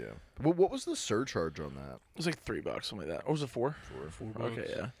away. Yeah. Well, what was the surcharge on that? It was like $3, something like that. Or was it $4? $4.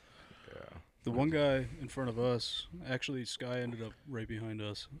 Okay, yeah. The one guy in front of us, actually, Sky ended up right behind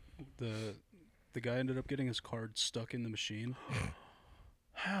us. The guy ended up getting his card stuck in the machine.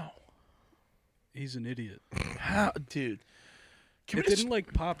 How? He's an idiot. How, dude? It didn't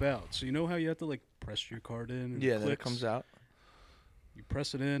like pop out. So you know how you have to like press your card in? And then it comes out. You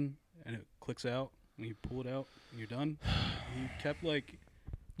press it in, and it clicks out, and you pull it out, and you're done. He kept like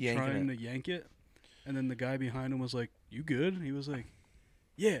trying to yank it, and then the guy behind him was like, "You good?" And he was like,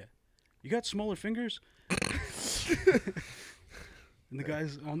 "Yeah." You got smaller fingers? And the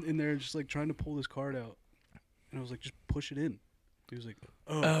guy's in there just like trying to pull this card out. And I was like, just push it in. He was like,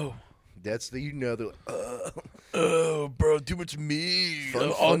 oh. That's they're like, oh, bro, too much meat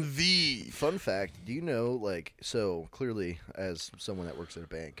on thee. Fun fact, do you know, like, so clearly as someone that works at a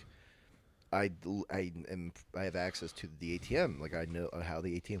bank, I have access to the ATM. Like, I know how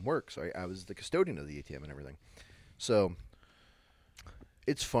the ATM works. I was the custodian of the ATM and everything. So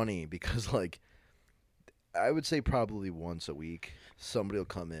it's funny because, like, I would say probably once a week, somebody will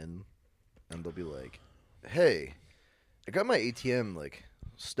come in and they'll be like, hey, I got my ATM, like,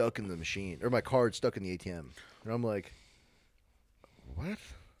 stuck in the machine, or my card stuck in the ATM. And I'm like, what?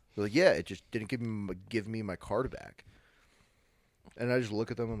 They're like, yeah, it just didn't give me my card back. And I just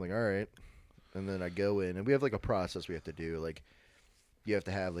look at them, I'm like, all right. And then I go in, and we have, like, a process we have to do. Like, you have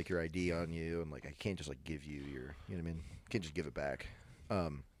to have, like, your ID on you, and, like, I can't just, like, give you your, you know what I mean? Can't just give it back.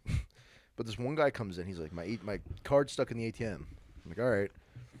 But this one guy comes in. He's like, my card's stuck in the ATM. I'm like, all right.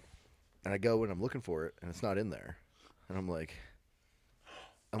 And I go and I'm looking for it, and it's not in there. And I'm like,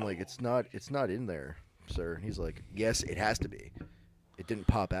 it's not in there, sir. And he's like, yes, it has to be. It didn't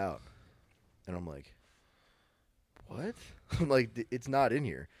pop out. And I'm like, what? I'm like, it's not in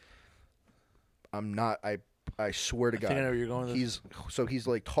here. I'm not. I swear to God. I think I know where you're going with this. He's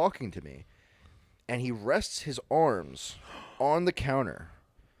like talking to me, and he rests his arms on the counter,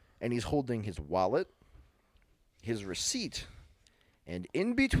 and he's holding his wallet, his receipt, and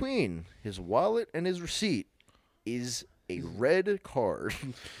in between his wallet and his receipt is a red card.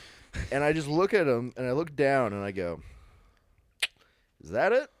 And I just look at him, and I look down, and I go, "Is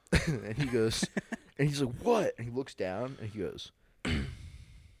that it?" And he goes, and he's like, "What?" And he looks down, and he goes,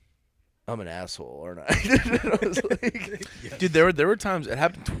 I'm an asshole, aren't I? I was like, yes. Dude, there were times it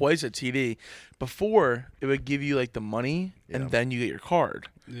happened twice at TD. Before it would give you like the money, and then you get your card.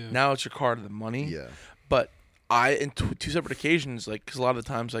 Yeah. Now it's your card and the money. Yeah. But in two separate occasions, like, because a lot of the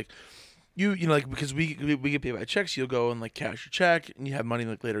times, like, you know, like, because we get paid by checks, you'll go and like cash your check, and you have money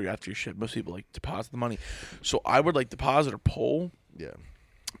like later after your shift. Most people like deposit the money, so I would like deposit or pull. Yeah.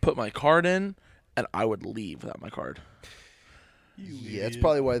 Put my card in, and I would leave without my card. Yeah, that's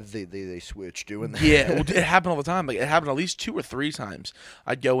probably why they switched doing that. Yeah, well, it happened all the time. Like, it happened at least 2 or 3 times.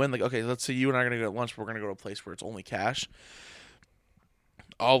 I'd go in, like, okay, let's say you and I are going to go to lunch. We're going to go to a place where it's only cash.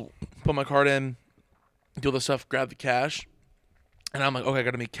 I'll put my card in, do all the stuff, grab the cash, and I'm like, okay, I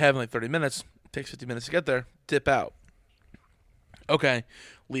got to meet Kevin in like 30 minutes. It takes 50 minutes to get there. Dip out. Okay,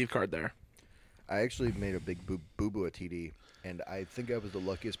 leave card there. I actually made a big boo-boo at TD, and I think I was the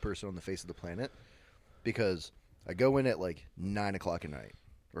luckiest person on the face of the planet because I go in at like 9 o'clock at night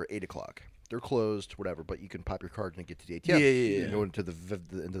or 8 o'clock. They're closed, whatever, but you can pop your card and get to the ATM. Yeah. And go into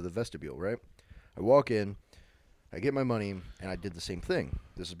the vestibule, right? I walk in, I get my money, and I did the same thing.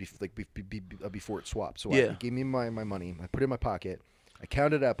 This is before it swapped. So I gave me my money. I put it in my pocket. I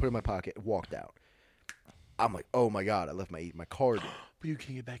counted it out, put it in my pocket, walked out. I'm like, oh my God, I left my card. But you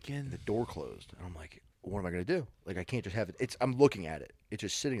can't get back in. The door closed. And I'm like, what am I going to do? Like, I can't just have it. I'm looking at it. It's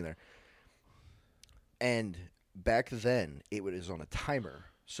just sitting there. And back then, it was on a timer.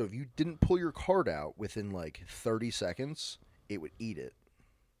 So if you didn't pull your card out within like 30 seconds, it would eat it.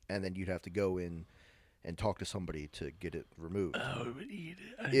 And then you'd have to go in and talk to somebody to get it removed. Oh, it would eat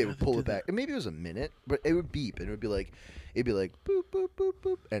it. It would pull it back. And maybe it was a minute, but it would beep. And it would be like boop, boop, boop,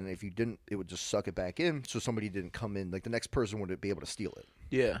 boop. And if you didn't, it would just suck it back in. So somebody didn't come in. Like the next person wouldn't be able to steal it.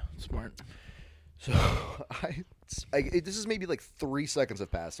 Yeah, smart. So this is maybe like 3 seconds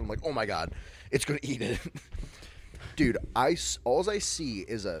have passed. I'm like, oh my God, it's going to eat it. Dude, all I see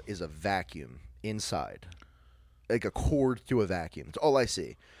is a vacuum inside, like a cord to a vacuum. That's all I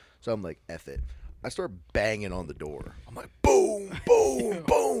see. So I'm like, F it. I start banging on the door. I'm like, boom, boom,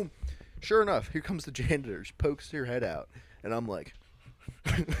 boom. Sure enough, here comes the janitor. She pokes her head out, and I'm like,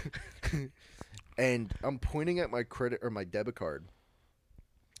 and I'm pointing at my credit or my debit card,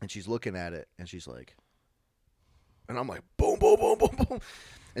 and she's looking at it, and she's like, and I'm like, boom, boom, boom, boom, boom,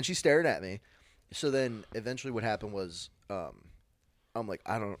 and she's staring at me. So then, eventually, what happened was, I'm like,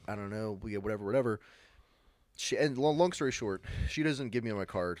 I don't know, whatever. And long story short, she doesn't give me my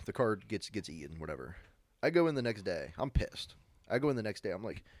card. The card gets eaten, whatever. I go in the next day. I'm pissed. I go in the next day. I'm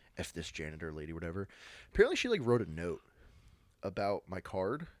like, F this janitor lady, whatever. Apparently, she like wrote a note about my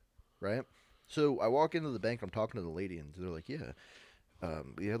card, right? So I walk into the bank. I'm talking to the lady, and they're like, yeah,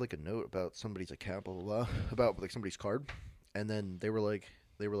 we had like a note about somebody's account, blah blah blah, about like somebody's card. And then they were like,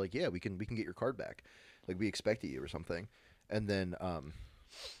 yeah, we can get your card back. Like we expected you or something. And then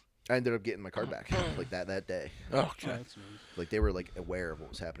I ended up getting my card back like that day. Oh, okay. Like they were like aware of what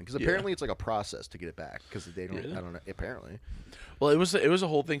was happening because apparently it's like a process to get it back because they don't. Really? I don't know. Apparently. Well, it was a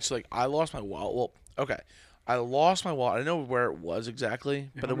whole thing. So like I lost my wallet. Well, okay, I lost my wallet. I don't know where it was exactly,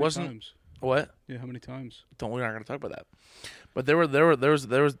 but it wasn't. Times? What? Yeah, how many times? We're not gonna talk about that. But there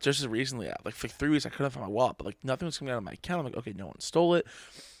was just as recently like for 3 weeks I couldn't find my wallet, but like nothing was coming out of my account. I'm like, okay, no one stole it.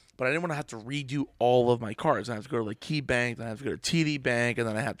 But I didn't want to have to redo all of my cards. I have to go to like Key Bank, then I have to go to TD Bank, and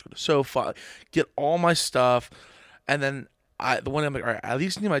then I have to go to SoFi, get all my stuff. And then I'm like, all right, I at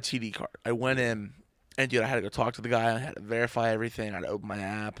least need my TD card. I went in, and dude, I had to go talk to the guy. I had to verify everything. I had to open my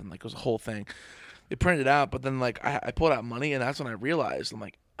app, and like it was a whole thing. They printed it out, but then like I pulled out money, and that's when I realized I'm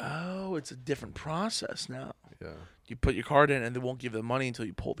like, oh, it's a different process now. Yeah. You put your card in, and they won't give you the money until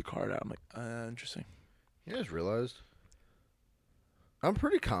you pull the card out. I'm like, interesting. You guys realized? I'm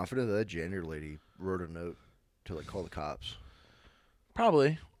pretty confident that janitor lady wrote a note to like call the cops.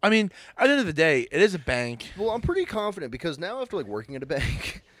 Probably. I mean, at the end of the day, it is a bank. Well, I'm pretty confident because now after like working at a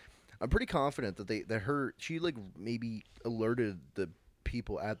bank, I'm pretty confident that she like maybe alerted the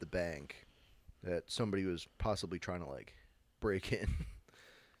people at the bank that somebody was possibly trying to like break in.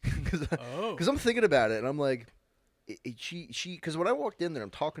 Because I'm thinking about it, and I'm like, because when I walked in there,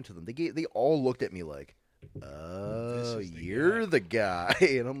 I'm talking to them. They all looked at me like, "Oh, you're the guy,"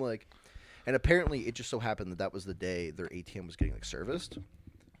 and I'm like, and apparently it just so happened that was the day their ATM was getting like serviced.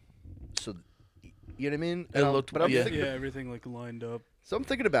 So, you know what I mean? It looked, but I'm yeah. thinking, Everything like lined up. so I'm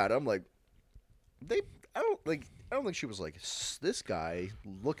thinking about it. I'm like, I don't think she was like this guy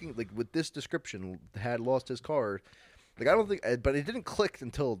looking like with this description had lost his card. Like I don't think, but it didn't click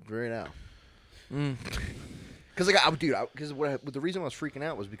until right now. Because the reason I was freaking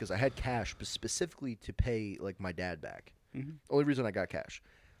out was because I had cash specifically to pay like my dad back. Mm-hmm. Only reason I got cash,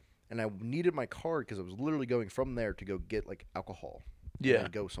 and I needed my card because I was literally going from there to go get like alcohol. Yeah.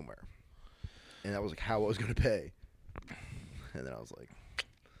 And go somewhere, and that was like how I was going to pay. And then I was like,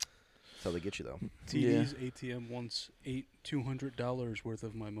 "That's how they get you though." TD's ATM once ate $200 worth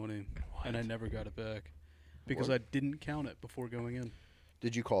of my money, and I never got it back because I didn't count it before going in.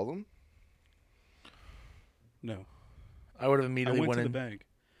 Did you call them? No. I would have immediately I went to in. the bank.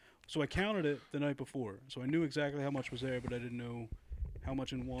 So I counted it the night before. So I knew exactly how much was there, but I didn't know how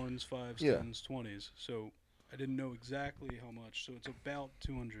much in ones, fives, Yeah. tens, 20s. So I didn't know exactly how much. So it's about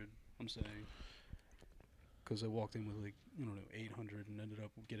 200, I'm saying. Because I walked in with like, 800 and ended up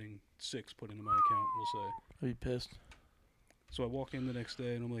getting 6 put into my account, we'll say. I'd be pissed. So I walk in the next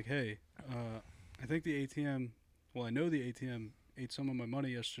day and I'm like, hey, I think the ATM, well, I know the ATM ate some of my money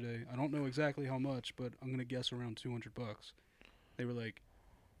yesterday. I don't know exactly how much, but I'm going to guess around $200. They were like,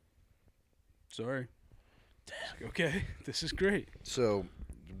 sorry. Damn. Like, okay, this is great. So,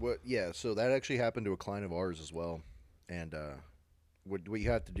 so that actually happened to a client of ours as well. And what you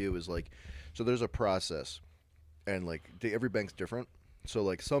have to do is like, so there's a process, and like every bank's different. So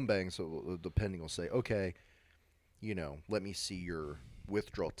like some banks, depending, will say, okay, let me see your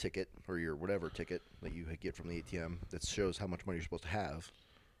withdrawal ticket or your whatever ticket that you get from the ATM that shows how much money you're supposed to have,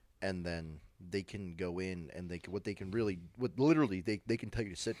 and then they can go in and they can tell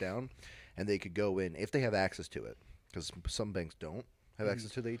you to sit down, and they could go in if they have access to it, because some banks don't have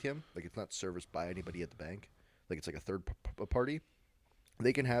access to the ATM. Like it's not serviced by anybody at the bank. Like it's like a third party.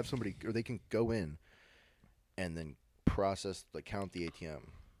 They can have somebody, or they can go in and then process, like count the ATM,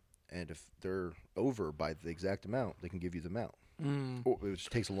 and if they're over by the exact amount, they can give you the amount. Which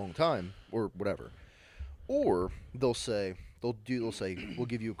takes a long time, or whatever. Or they'll say we'll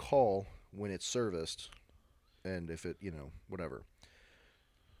give you a call when it's serviced, and if it whatever.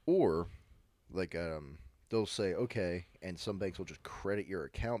 Or like they'll say okay, and some banks will just credit your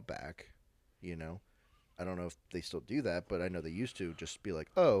account back. I don't know if they still do that, but I know they used to just be like,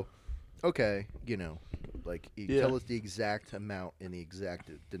 oh, okay, like you tell us the exact amount in the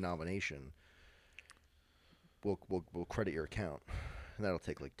exact denomination. We'll credit your account, and that'll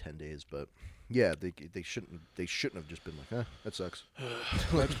take like 10 days. But yeah, they shouldn't have just been like, that sucks.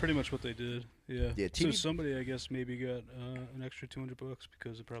 That's pretty much what they did. Yeah. Yeah. So somebody, I guess, maybe got an extra $200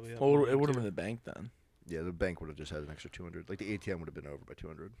 because it probably happened. Well, it would have been the bank then. Yeah, the bank would have just had an extra 200. Like the ATM would have been over by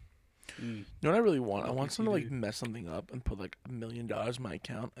 200. You know what I really want? I want someone to like mess something up and put like $1 million in my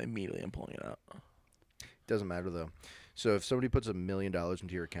account. Immediately, I'm pulling it out. Doesn't matter though. So if somebody puts $1 million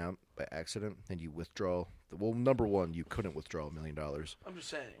into your account by accident and you withdraw, well, number one, you couldn't withdraw $1 million. I'm just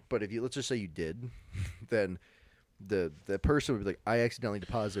saying. But if let's just say you did, then the person would be like, I accidentally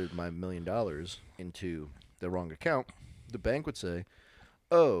deposited my $1 million into the wrong account. The bank would say,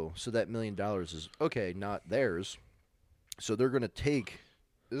 oh, so that $1 million is okay, not theirs. So they're going to take.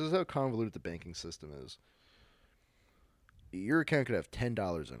 This is how convoluted the banking system is. Your account could have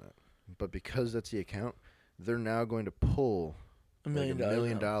 $10 in it, but because that's the account, they're now going to pull $1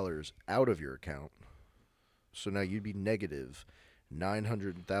 million out of your account. So now you'd be negative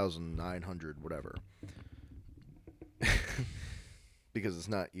 900,900 whatever. Because it's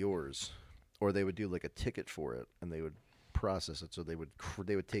not yours. Or they would do like a ticket for it and they would process it, so they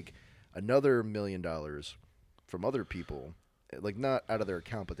would take another $1 million from other people, like not out of their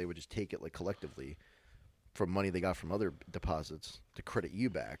account, but they would just take it like collectively from money they got from other deposits to credit you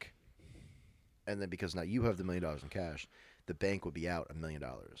back. And then because now you have the $1 million in cash, the bank would be out $1 million.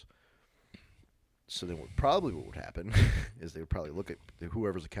 So then what would happen is they would probably look at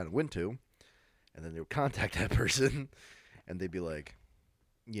whoever's account it went to, and then they would contact that person, and they'd be like,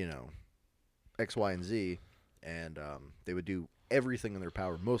 X, Y, and Z, and they would do everything in their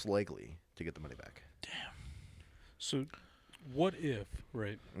power, most likely, to get the money back. Damn. So what if,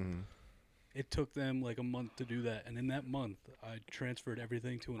 right, Mm-hmm. it took them like a month to do that, and in that month, I transferred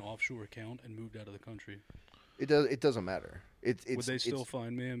everything to an offshore account and moved out of the country? It doesn't matter. Would they still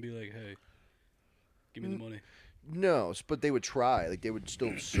find me and be like, hey, give me the money? No, but they would try. Like they would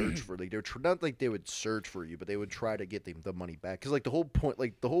still search for. Like they would not like they would search for you, but they would try to get the money back. Because like the whole point,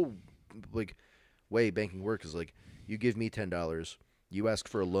 like the whole like way banking works is like you give me $10, you ask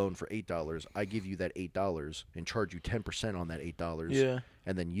for a loan for $8, I give you that $8 and charge you 10% on that $8. Yeah.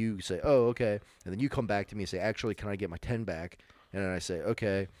 And then you say, oh okay, and then you come back to me and say, actually, can I get my 10 back? And then I say,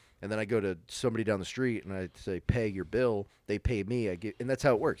 okay. And then I go to somebody down the street and I say, pay your bill. They pay me. And that's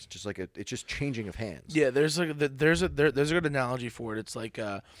how it works. It's just like it's just changing of hands. Yeah, there's a good analogy for it. It's like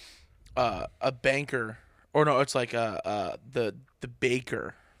a banker, or no, it's like the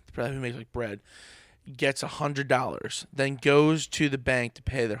baker, the guy who makes like bread, gets $100, then goes to the bank to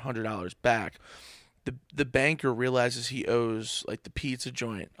pay their $100 back. The banker realizes he owes like the pizza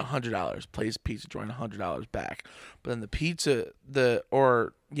joint $100, pays pizza joint $100 back, but then the pizza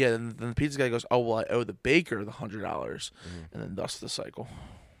then the pizza guy goes, oh well, I owe the baker the $100, and then thus the cycle.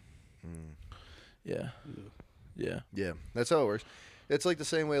 Yeah, Yeah, that's how it works. It's like the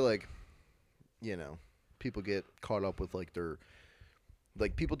same way, like, people get caught up with like their,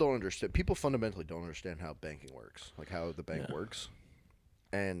 like people don't understand. People fundamentally don't understand how banking works, like how the bank works.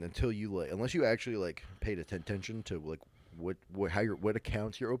 And until you unless you actually like paid attention to like what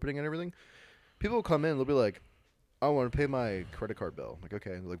accounts you're opening and everything, people will come in. They'll be like, "I want to pay my credit card bill." I'm like,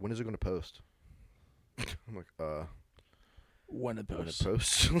 okay. They're like, when is it going to post? I'm like, when it posts. When it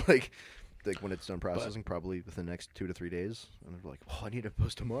posts, like when it's done processing, probably within the next 2 to 3 days. And they're like, "Well, I need to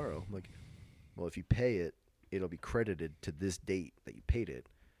post tomorrow." I'm like, "Well, if you pay it, it'll be credited to this date that you paid it.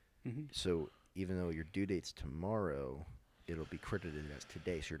 Mm-hmm. So even though your due date's tomorrow, it'll be credited as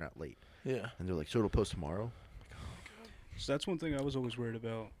today, so you're not late." Yeah. And they're like, "So it'll post tomorrow?" So that's one thing I was always worried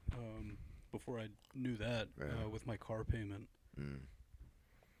about before I knew that with my car payment.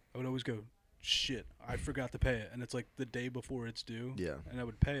 I would always go, shit, I forgot to pay it. And it's like the day before it's due. Yeah. And I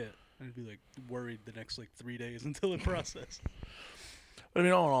would pay it. And I'd be like worried the next like 3 days until it processed. But I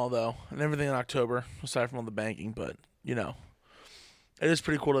mean, all in all, though, and everything in October, aside from all the banking, but, it is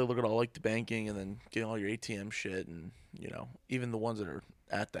pretty cool to look at all, like, the banking and then getting all your ATM shit and, even the ones that are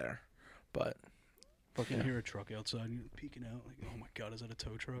at there. But, fucking hear a truck outside and you're peeking out like, oh my God, is that a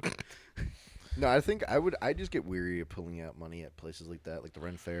tow truck? No, I think I just get weary of pulling out money at places like that, like the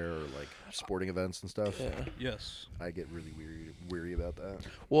Ren Fair or like sporting events and stuff. yeah. Yes. I get really weary about that.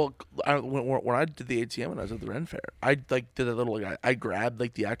 Well, when I did the ATM when I was at the Ren Fair, I, like, did a little, like, I grabbed,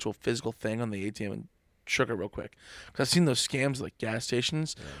 like, the actual physical thing on the ATM and shook it real quick. Because I've seen those scams, like, gas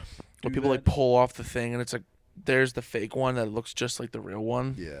stations, where people, like, pull off the thing and it's like, there's the fake one that looks just like the real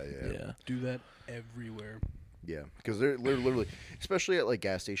one. Yeah. Do that everywhere. Yeah, because they're literally, especially at like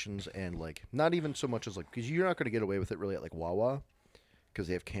gas stations and like not even so much as like, because you're not going to get away with it really at like Wawa, because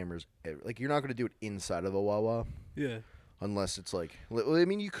they have cameras. Like you're not going to do it inside of a Wawa. Yeah. Unless it's like, I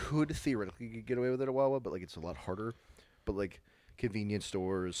mean, you could theoretically get away with it at Wawa, but like it's a lot harder. But like convenience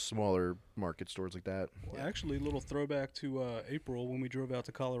stores, smaller market stores like that. Well, actually, a little throwback to April when we drove out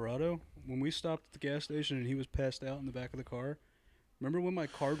to Colorado. When we stopped at the gas station and he was passed out in the back of the car. Remember when my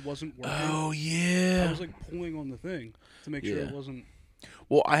card wasn't working? Oh, yeah. I was like pulling on the thing to make sure it wasn't.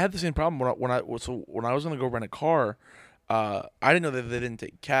 Well, I had the same problem when I was going to go rent a car. I didn't know that they didn't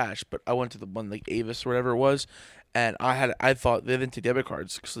take cash, but I went to the one like Avis or whatever it was, and I thought they didn't take debit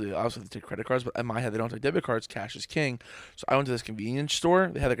cards because obviously they take credit cards, but in my head they don't take debit cards. Cash is king. So I went to this convenience store.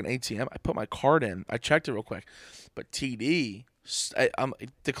 They had like an ATM. I put my card in. I checked it real quick, but TD I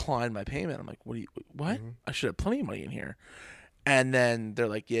declined my payment. I'm like, what? Mm-hmm. I should have plenty of money in here. And then they're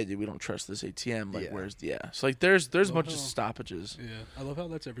like, yeah, dude, we don't trust this ATM. Like, where's the, So, like, there's a bunch of stoppages. Yeah. I love how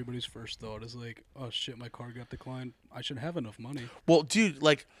that's everybody's first thought is like, oh, shit, my card got declined. I should have enough money. Well, dude,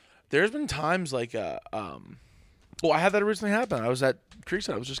 like, there's been times, like, well, I had that originally happen. I was at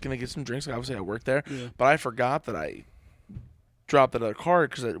Creekside. I was just going to get some drinks. Like, obviously, I worked there. Yeah. But I forgot that I dropped another card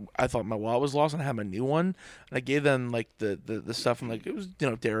because I thought my wallet was lost and I had my new one. And I gave them, like, the stuff. And, like, it was,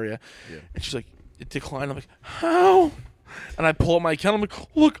 Daria. Yeah. And she's like, it declined. I'm like, how? And I pull up my account. I'm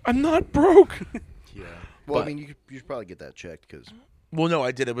like, look, I'm not broke. Yeah. Well, I mean, you should probably get that checked because. Well, no,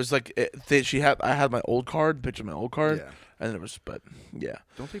 I did. It was like I had my old card, picture of my old card, and it was, but yeah.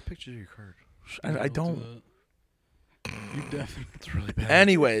 Don't take pictures of your card. I don't. You definitely. It's really bad.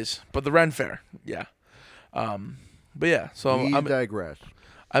 Anyways, but the Ren Fair, yeah. But yeah, so I digress.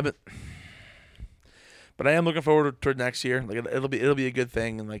 But I am looking forward to next year. Like it'll be a good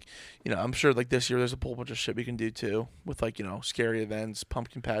thing, and like I'm sure like this year there's a whole bunch of shit we can do too with like scary events,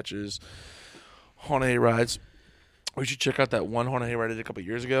 pumpkin patches, haunted hay rides. We should check out that one haunted hay ride I did a couple of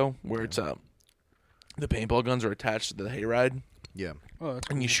years ago where it's the paintball guns are attached to the hay ride. Yeah. Oh, that's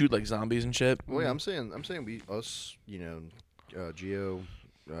and cool. you shoot like zombies and shit. Well, yeah, I'm saying Gio,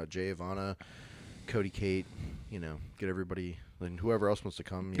 Jay, Ivana, Cody, Kate, get everybody, and whoever else wants to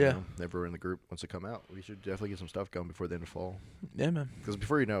come, Yeah. everyone in the group wants to come out. We should definitely get some stuff going before the end of fall. Yeah, man. Because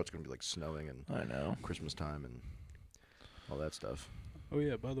before you know, it's going to be like snowing and I know. Christmas time and all that stuff. Oh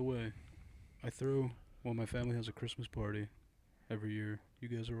yeah, by the way, my family has a Christmas party every year. You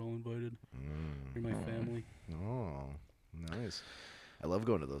guys are all invited. You're my family. Oh, nice. I love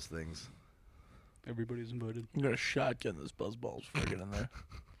going to those things. Everybody's invited. I'm going to shotgun those buzz balls before I get in there.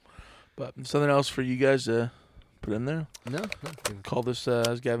 But something else for you guys to put in there? No. Call this,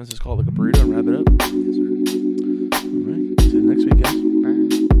 as Gavin says, call it like a burrito and wrap it up. Yes, sir. All right. See you next week, guys.